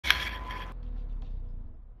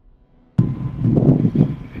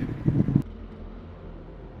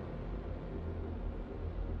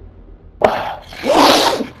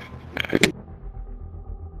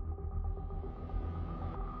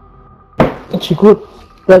She could.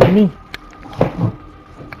 That's me.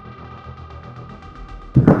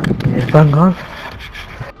 Bang on.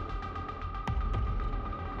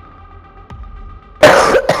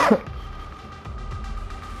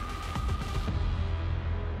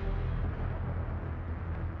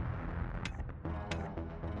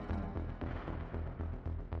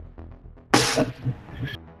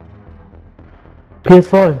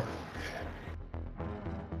 PS5.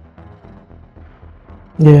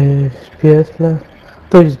 Yeah, PS player.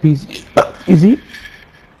 Thought it's busy. Is he?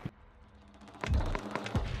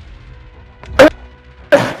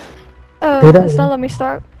 Oh, Say that it's again. not let me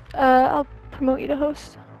start. I'll promote you to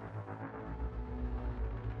host.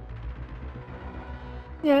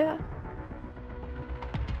 Yeah.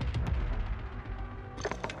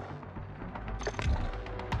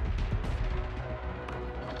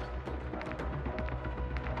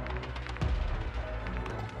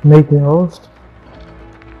 Make the host.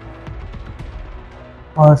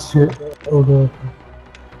 Oh shit. Okay.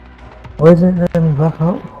 Why is it letting me back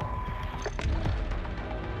out?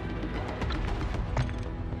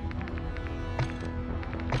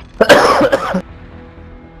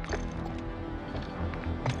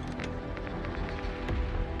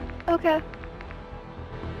 Okay.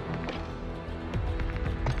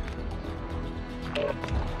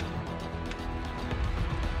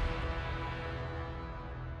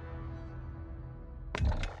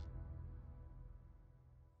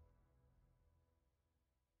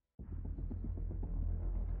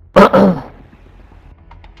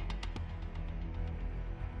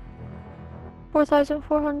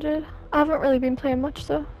 $4,400. I haven't really been playing much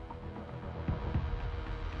though.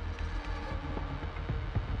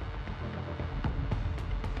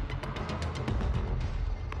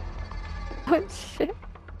 Oh shit.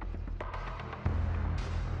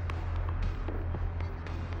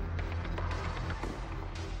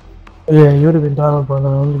 Yeah, you would have been down by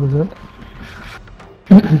now, 100%.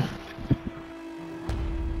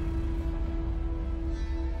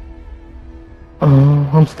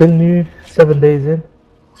 I'm still new, 7 days in.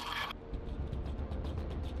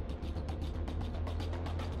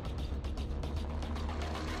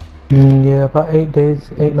 Yeah, about 8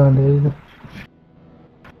 days, 8, 9 days.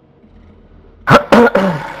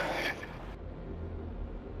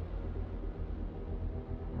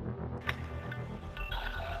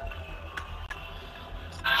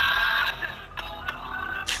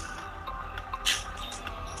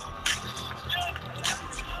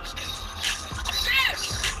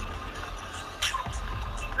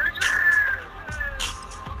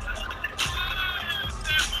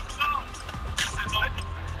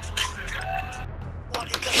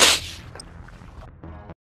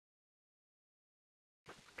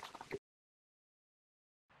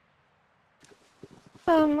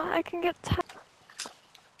 I can get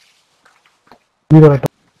You got a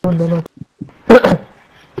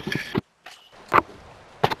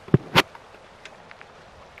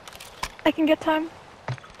I can get time.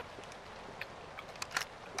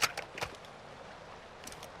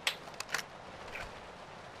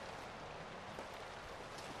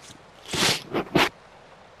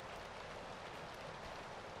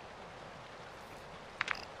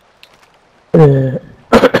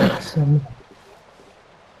 some,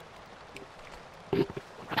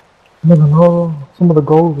 I don't know, some of the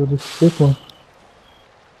goals are just sick ones.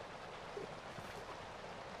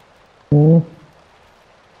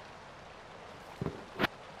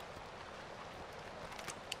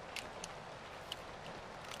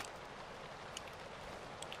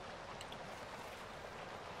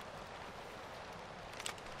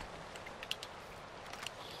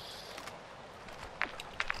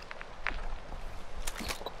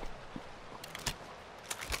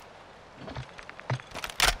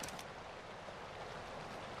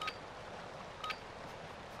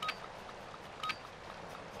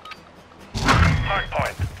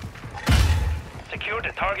 Hardpoint. Secure the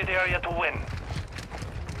target area to win.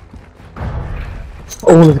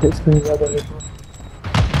 Always get screamed at this one.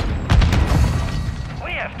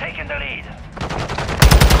 We have taken the lead.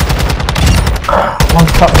 One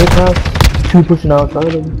shot hit pass, 2 pushing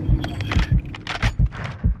outside of me.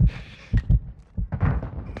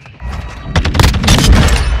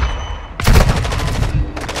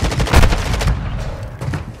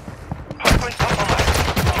 Hardpoint compromised.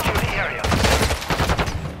 Secure the area.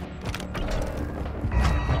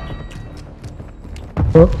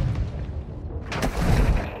 Oh.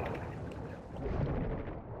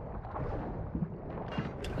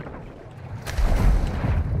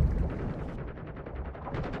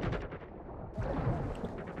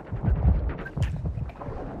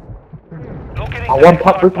 Locating I the one next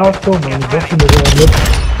pop brick hardpoint. house still, man. Get He's ready. rushing it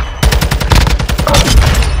around.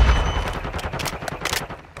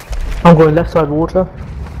 going left side water.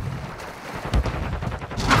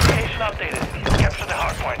 Location updated. Capture the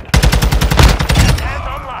hard point. Hands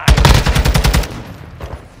online.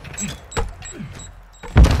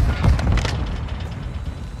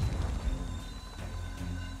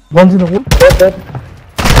 One's in the wood. Dead.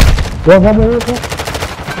 One more water.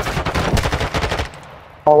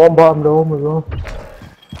 Oh, one bottom dome as well.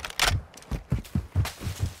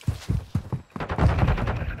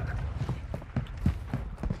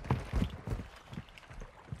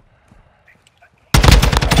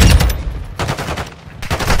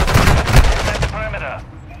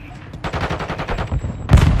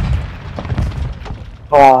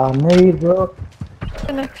 Oh, need bro.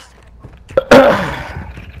 The next.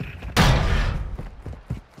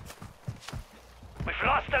 We've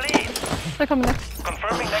lost the lead. They're coming next.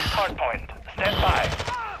 Confirming next hard point. Stand by.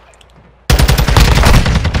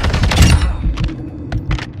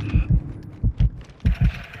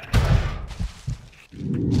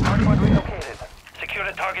 Hard point relocated. Secure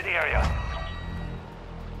the target area.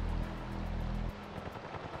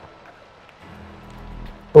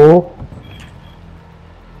 Oh.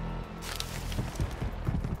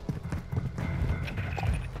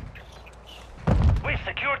 We've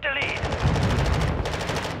secured the lead.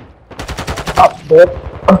 Up, dead.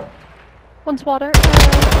 One's water.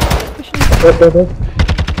 Pushing. Dead.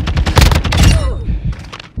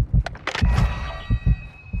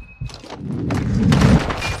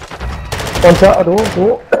 One shot at all,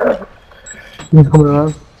 He's coming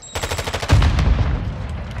around.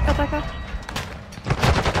 Got that guy.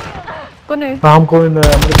 Go now. I'm going, I'm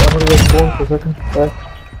gonna go spawn for a second. There.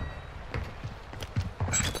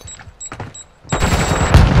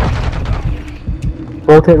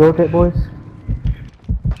 Rotate, boys.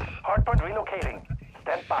 Hardpoint relocating.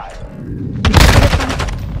 Stand by.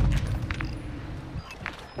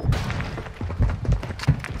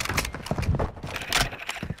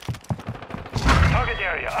 Target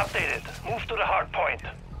area updated. Move to the hard point.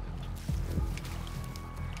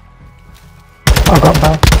 I got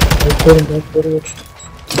back. Get him.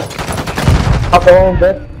 Up there, on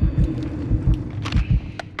dead.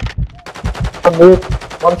 I'm weak.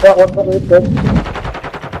 One shot, weak, dead.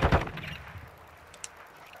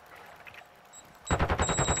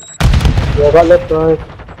 Yeah, I got left side.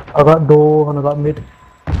 I got door and I got mid.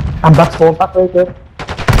 I'm back spawn, back right there.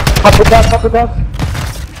 Up with that.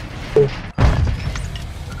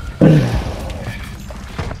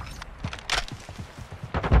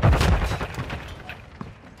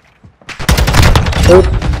 Good.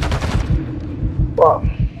 Wow.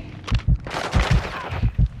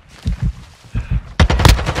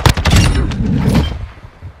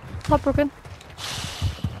 Top broken.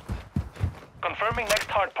 Confirming next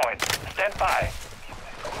hard point. Stand by.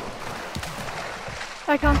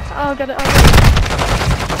 I can't. I'll get it.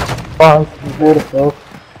 Wow, beautiful.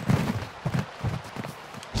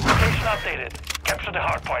 Location updated. Capture the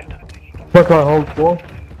hard point. Look at hold for.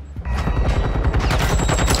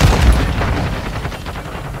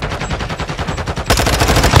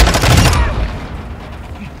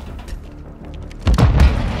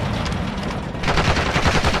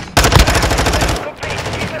 Complete.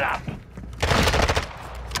 Keep it up.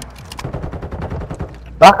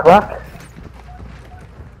 Back.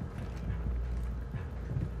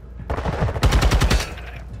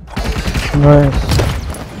 Nice.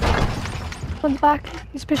 One's back.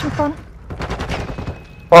 He's pushing front.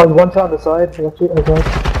 Oh, one shot on the side. That's it, okay.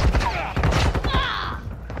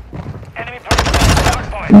 Enemy personnel at the hard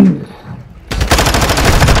point.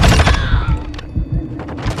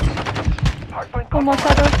 Hard point One more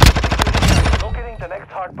confirmed. shadow. Locating the next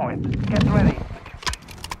hard point. Get ready.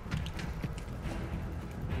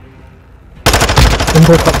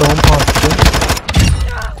 Window cut the home pass.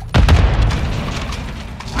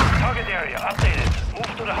 Target area updated.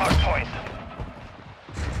 Move to the hard point.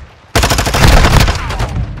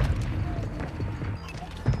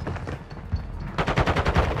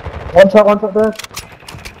 One shot there.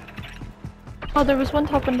 Oh, there was one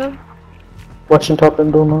top window. Watching top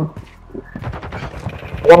window now.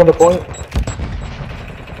 One on the point.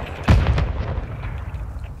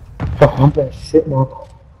 Oh, I'm playing shit, man.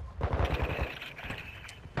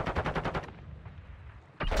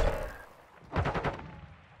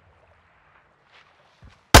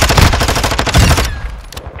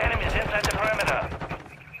 Enemies inside the perimeter.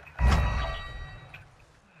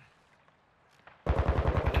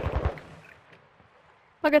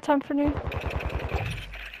 I'll get time for new.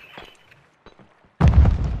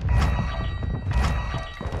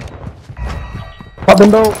 Top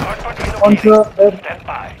window. Hardpoint One relocating. shot dead. Stand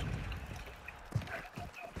by.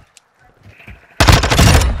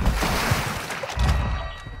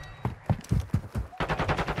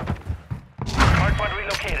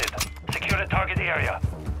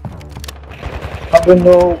 Top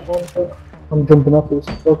window, one shot. I'm jumping off this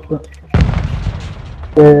structure.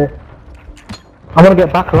 Yeah. I'm gonna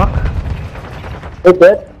get back rock. It's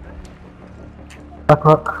dead. Back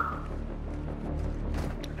rock.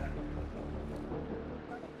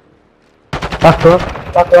 Back rock.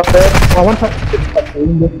 Back rock there. I want to.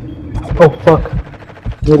 Oh fuck.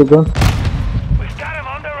 Near the gun. We've got him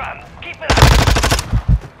on the run. Keep it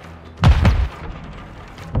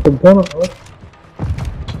up. The gun on us.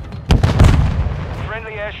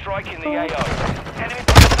 Friendly airstrike in the AO. Enemy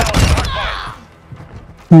personnel at hard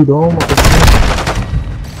point. Dude, oh my god.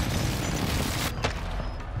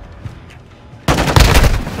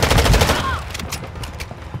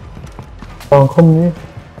 Oh, come here.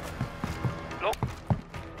 Look.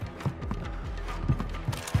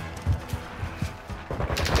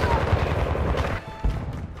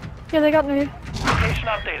 Yeah, they got me. Location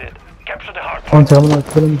updated. Capture the hard One point. second, I'm gonna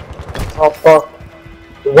kill him. Oh fuck.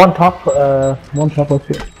 One top up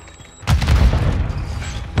here.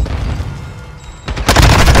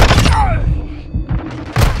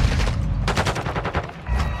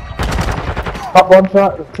 Top one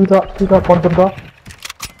shot, two top, one top.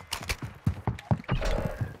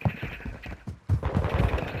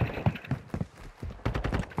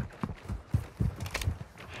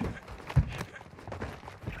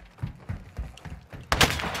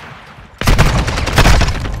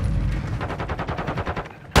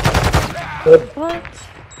 Dead. What?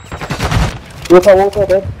 Water,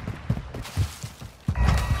 dead.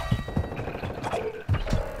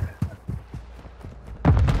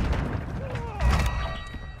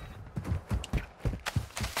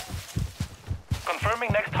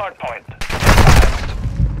 Confirming next hard point.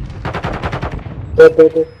 Dead.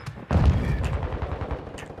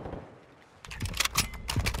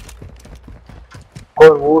 Go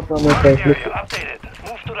water on the Target side. area updated.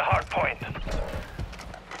 Move to the hard point.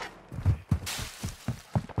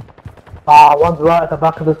 One's right at the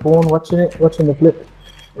back of the spawn, watching the flip.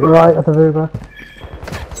 Right at the very back.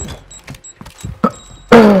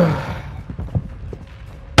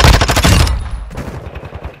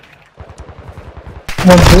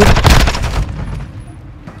 One hit.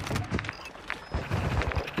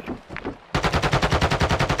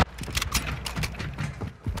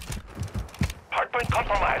 Hardpoint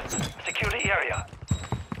compromised. Secure the area.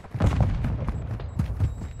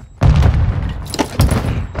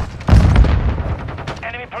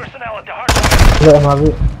 Enemy personnel at the hardpoint. Let him have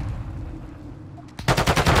it.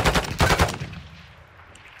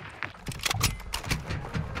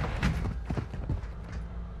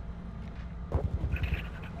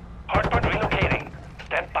 Hardpoint relocating.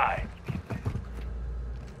 Stand by.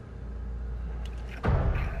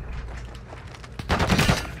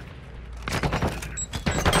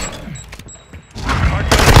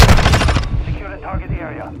 Hardpoint. Secure the target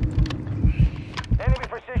area. Enemy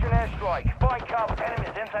precision airstrike. Find cover.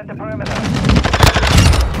 Enemies inside the perimeter.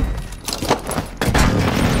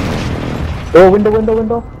 Oh, window.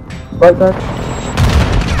 Right there.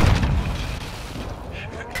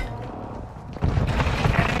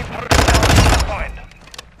 Enemy personnel at the hardpoint.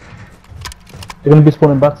 They're gonna be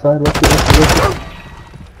spawning backside. Watch it.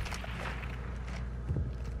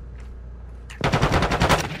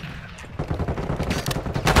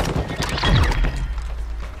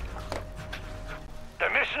 The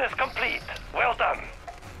mission is complete. Well done.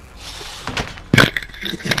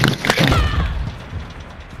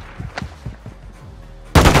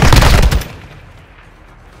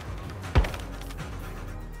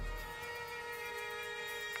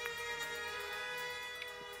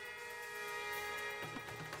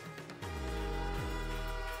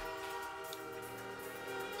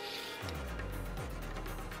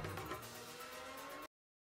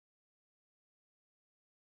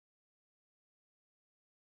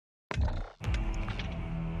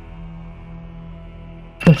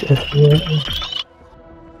 Watch it.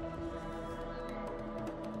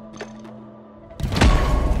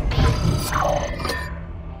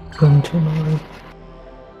 Continue.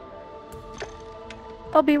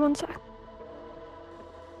 I'll be 1 sec.